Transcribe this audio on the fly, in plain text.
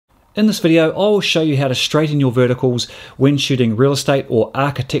In this video, I will show you how to straighten your verticals when shooting real estate or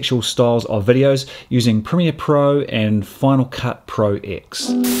architectural styles of videos using Premiere Pro and Final Cut Pro X.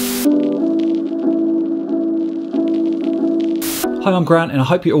 Hi, I'm Grant and I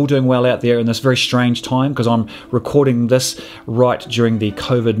hope you're all doing well out there in this very strange time, because I'm recording this right during the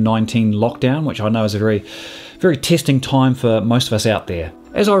COVID-19 lockdown, which I know is a very testing time for most of us out there.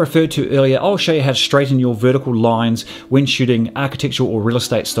 As I referred to earlier, I'll show you how to straighten your vertical lines when shooting architectural or real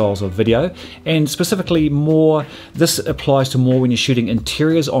estate styles of video, and specifically this applies to more when you're shooting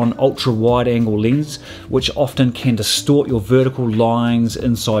interiors on ultra wide angle lens, which often can distort your vertical lines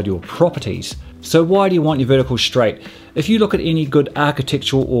inside your properties. So why do you want your verticals straight? If you look at any good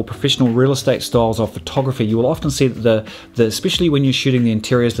architectural or professional real estate styles of photography, you will often see that especially when you're shooting the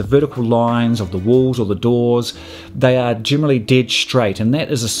interiors, the vertical lines of the walls or the doors, they are generally dead straight, and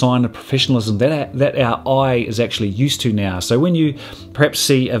that is a sign of professionalism that our eye is actually used to now. So when you perhaps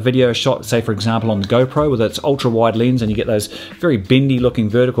see a video shot, say for example on the GoPro with its ultra wide lens, and you get those very bendy looking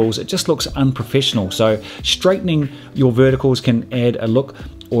verticals, it just looks unprofessional. So straightening your verticals can add a look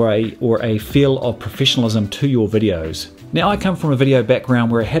or a feel of professionalism to your videos. Now, I come from a video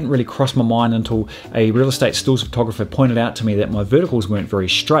background where it hadn't really crossed my mind until a real estate stills photographer pointed out to me that my verticals weren't very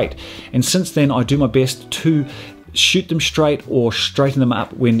straight. And since then, I do my best to shoot them straight or straighten them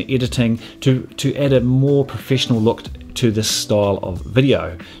up when editing to add a more professional look to this style of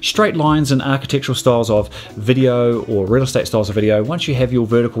video. Straight lines in architectural styles of video or real estate styles of video, once you have your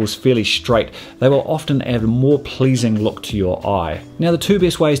verticals fairly straight, they will often add a more pleasing look to your eye. Now, the two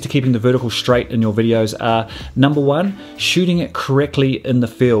best ways to keeping the verticals straight in your videos are, number one, shooting it correctly in the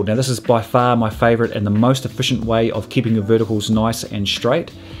field. Now, this is by far my favorite and the most efficient way of keeping your verticals nice and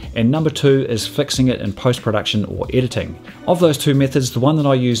straight. And number two is fixing it in post-production or editing. Of those two methods, the one that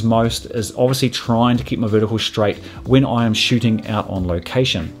I use most is obviously trying to keep my verticals straight when I am shooting out on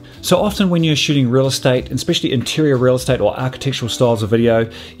location. So often when you're shooting real estate, especially interior real estate or architectural styles of video,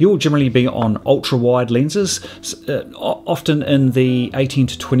 you will generally be on ultra wide lenses, often in the 18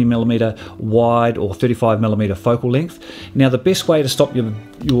 to 20 millimeter wide or 35 millimeter focal length. Now, the best way to stop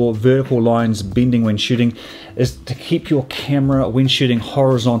your vertical lines bending when shooting is to keep your camera when shooting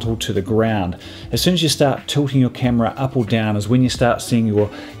horizontal to the ground. As soon as you start tilting your camera up or down is when you start seeing your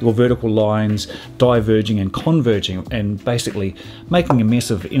vertical lines diverging and converging and basically making a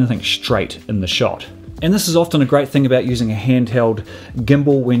mess of anything straight in the shot. And this is often a great thing about using a handheld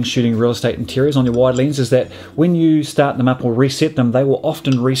gimbal when shooting real estate interiors on your wide lens, is that when you start them up or reset them, they will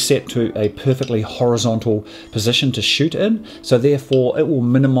often reset to a perfectly horizontal position to shoot in. So therefore it will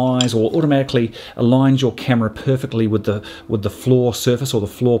minimize or automatically aligns your camera perfectly with the floor surface or the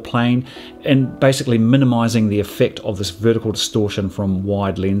floor plane, and basically minimizing the effect of this vertical distortion from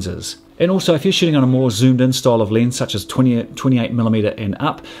wide lenses. And also, if you're shooting on a more zoomed in style of lens, such as 28mm and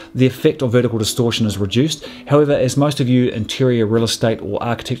up, the effect of vertical distortion is reduced. However, as most of you interior real estate or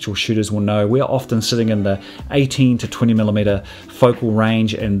architectural shooters will know, we're often sitting in the 18 to 20mm focal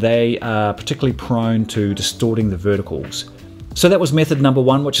range, and they are particularly prone to distorting the verticals. So that was method number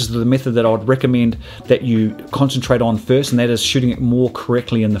one, which is the method that I would recommend that you concentrate on first, and that is shooting it more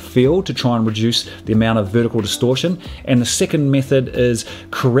correctly in the field to try and reduce the amount of vertical distortion. And the second method is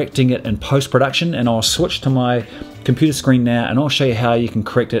correcting it in post-production, and I'll switch to my computer screen now and I'll show you how you can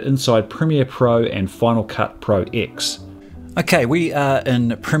correct it inside Premiere Pro and Final Cut Pro X. Okay, we are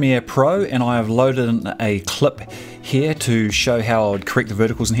in Premiere Pro and I have loaded in a clip here to show how I would correct the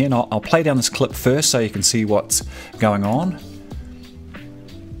verticals in here. And I'll play down this clip first so you can see what's going on.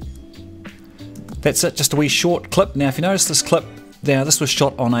 That's it, just a wee short clip. Now, if you notice this clip, now this was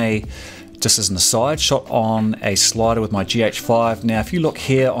shot on just as an aside, shot on a slider with my GH5. Now, if you look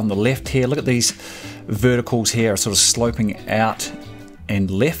here on the left here, look at these verticals here are sort of sloping out and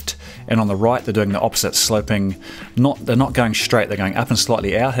left, and on the right they're doing the opposite, sloping. They're not going straight, they're going up and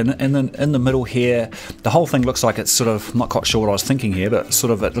slightly out. And then in the middle here, the whole thing looks like it's sort of, I'm not quite sure what I was thinking here, but sort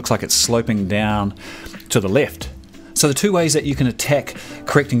of it looks like it's sloping down to the left. So the two ways that you can attack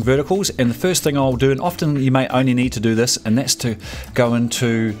correcting verticals, and the first thing I'll do, and often you may only need to do this, and that's to go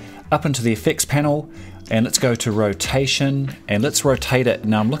up into the effects panel, and let's go to rotation, and let's rotate it.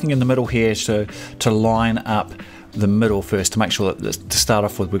 Now I'm looking in the middle here to line up the middle first to make sure that to start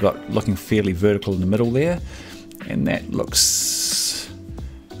off with we've got looking fairly vertical in the middle there, and that looks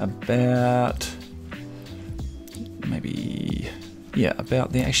about maybe, yeah,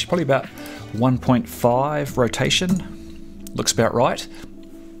 about there, actually probably about 1.5 rotation, looks about right.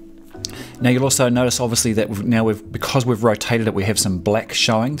 Now you'll also notice obviously that because we've rotated it, we have some black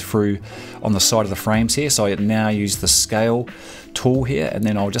showing through on the side of the frames here. So I now use the scale tool here, and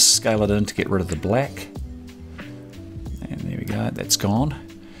then I'll just scale it in to get rid of the black. And there we go, that's gone.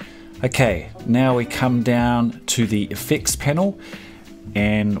 Okay, now we come down to the effects panel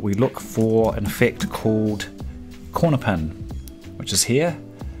and we look for an effect called corner pin, which is here.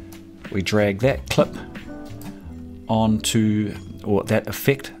 We drag that clip onto, or that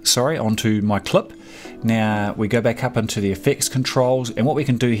effect, sorry, onto my clip. Now we go back up into the effects controls, and what we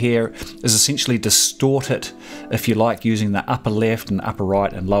can do here is essentially distort it, if you like, using the upper left and upper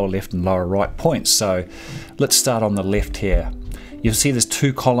right and lower left and lower right points. So let's start on the left here. You'll see there's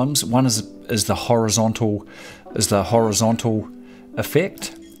two columns. One is the horizontal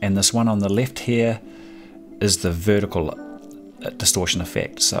effect, and this one on the left here is the vertical distortion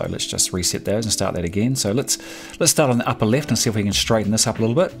effect. So let's just reset those and start that again. So let's start on the upper left and see if we can straighten this up a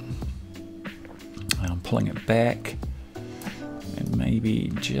little bit. I'm pulling it back and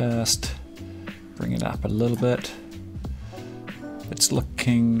maybe just bring it up a little bit. It's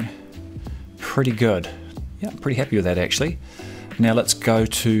looking pretty good. Yeah, I'm pretty happy with that actually. Now let's go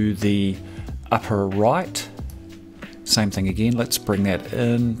to the upper right. Same thing again, let's bring that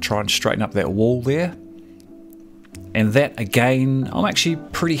in, try and straighten up that wall there. And that again, I'm actually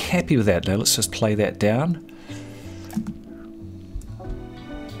pretty happy with that. Now let's just play that down.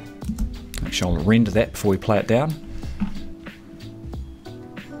 Actually, I'll render that before we play it down.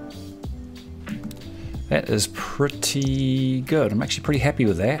 That is pretty good. I'm actually pretty happy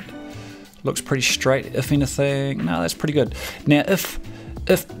with that. Looks pretty straight, if anything. No, that's pretty good. Now, if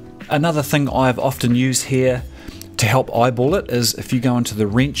another thing I've often used here to help eyeball it is if you go into the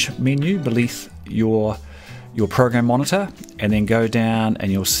wrench menu beneath your program monitor and then go down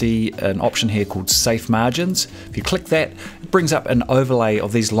and you'll see an option here called safe margins. If you click that, it brings up an overlay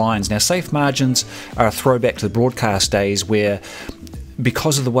of these lines. Now safe margins are a throwback to the broadcast days where,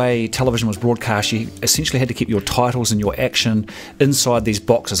 because of the way television was broadcast, you essentially had to keep your titles and your action inside these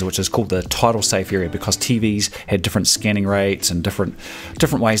boxes, which is called the title safe area, because TVs had different scanning rates and different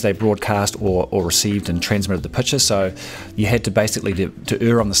ways they broadcast or received and transmitted the picture. So you had to basically to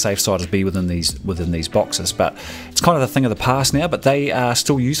err on the safe side, to be within these boxes. But it's kind of the thing of the past now, but they are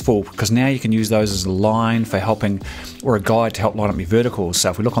still useful because now you can use those as a line for helping, or a guide to help line up your verticals. So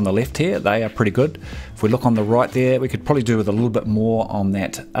if we look on the left here, they are pretty good. If we look on the right there, we could probably do with a little bit more on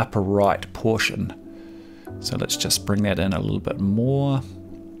that upper right portion. So let's just bring that in a little bit more.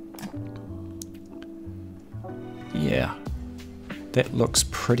 Yeah, that looks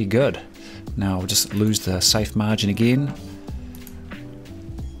pretty good. Now I'll just lose the safe margin again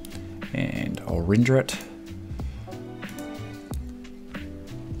and I'll render it.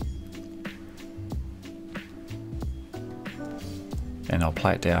 And I'll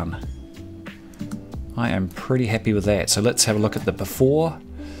play it down. I am pretty happy with that. So let's have a look at the before.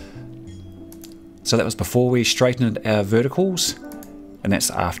 So that was before we straightened our verticals, and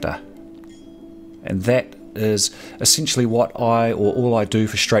that's after. And that is essentially what all I do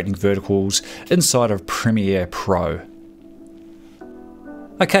for straightening verticals inside of Premiere Pro.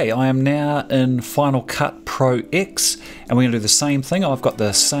 Okay, I am now in Final Cut Pro X, and we're going to do the same thing. I've got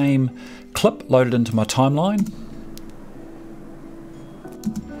the same clip loaded into my timeline.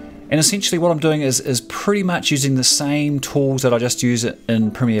 And essentially what I'm doing is pretty much using the same tools that I just use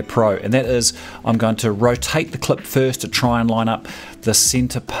in Premiere Pro, and that is I'm going to rotate the clip first to try and line up the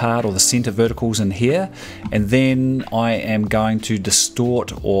center part or the center verticals in here, and then I am going to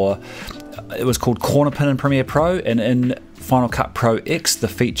distort, or it was called corner pin in Premiere Pro, and in Final Cut Pro X the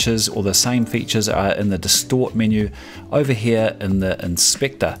features, or the same features, are in the distort menu over here in the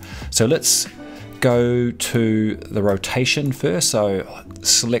inspector. So let's go to the rotation first. So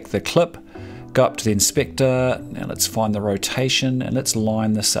select the clip, go up to the inspector. Now let's find the rotation and let's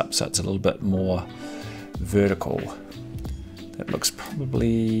line this up so it's a little bit more vertical. That looks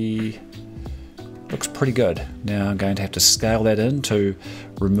pretty good. Now I'm going to have to scale that in to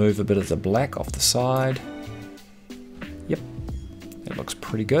remove a bit of the black off the side. Yep, that looks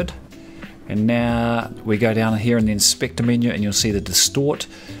pretty good. And now we go down here in the inspector menu and you'll see the distort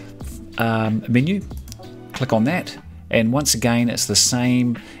menu. Click on that, and once again it's the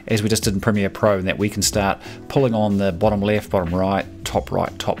same as we just did in Premiere Pro, in that we can start pulling on the bottom left, bottom right, top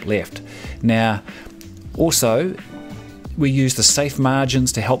left. Now also we use the safe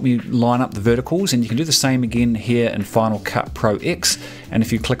margins to help me line up the verticals, and you can do the same again here in Final Cut Pro X. And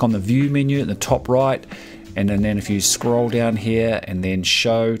if you click on the view menu in the top right, and then if you scroll down here and then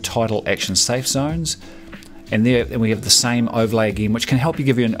show title action safe zones, and there we have the same overlay again, which can help you,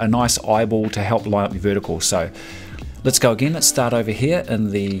 give you a nice eyeball to help line up your verticals. So let's go again. Let's start over here in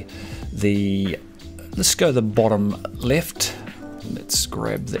let's go the bottom left. Let's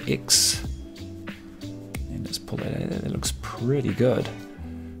grab the X and let's pull that out. That looks pretty good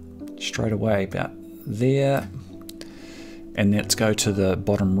straight away, about there. And let's go to the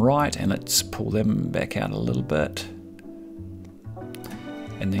bottom right and let's pull them back out a little bit.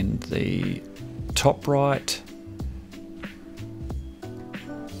 And then the top right.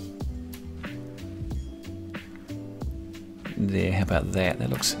 There, how about that?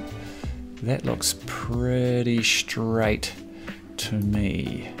 That looks pretty straight to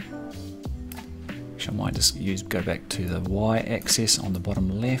me. Actually, I might just go back to the y-axis on the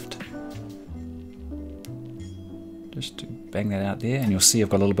bottom left. Just to bang that out there, and you'll see I've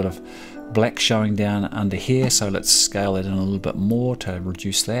got a little bit of black showing down under here, so let's scale it in a little bit more to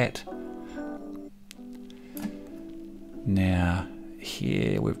reduce that. Now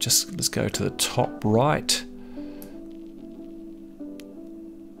here let's go to the top right.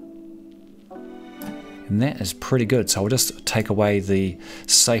 And that is pretty good. So I'll just take away the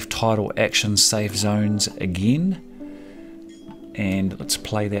safe title action safe zones again. And let's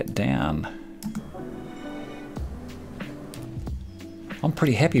play that down. I'm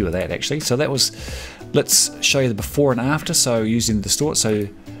pretty happy with that actually. So that was, let's show you the before and after. So using the distort, so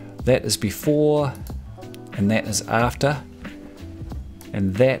that is before and that is after.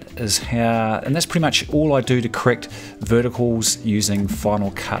 And that is how, and that's pretty much all I do to correct verticals using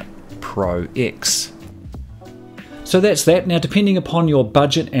Final Cut Pro X. So that's that. Now, depending upon your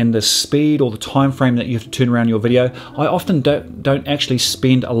budget and the speed or the time frame that you have to turn around your video, I often don't actually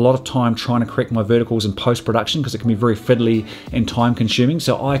spend a lot of time trying to correct my verticals in post-production because it can be very fiddly and time consuming.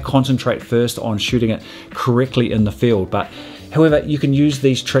 So I concentrate first on shooting it correctly in the field. But however, you can use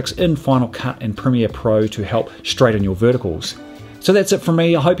these tricks in Final Cut and Premiere Pro to help straighten your verticals. So that's it from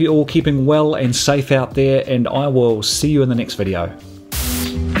me. I hope you're all keeping well and safe out there, and I will see you in the next video.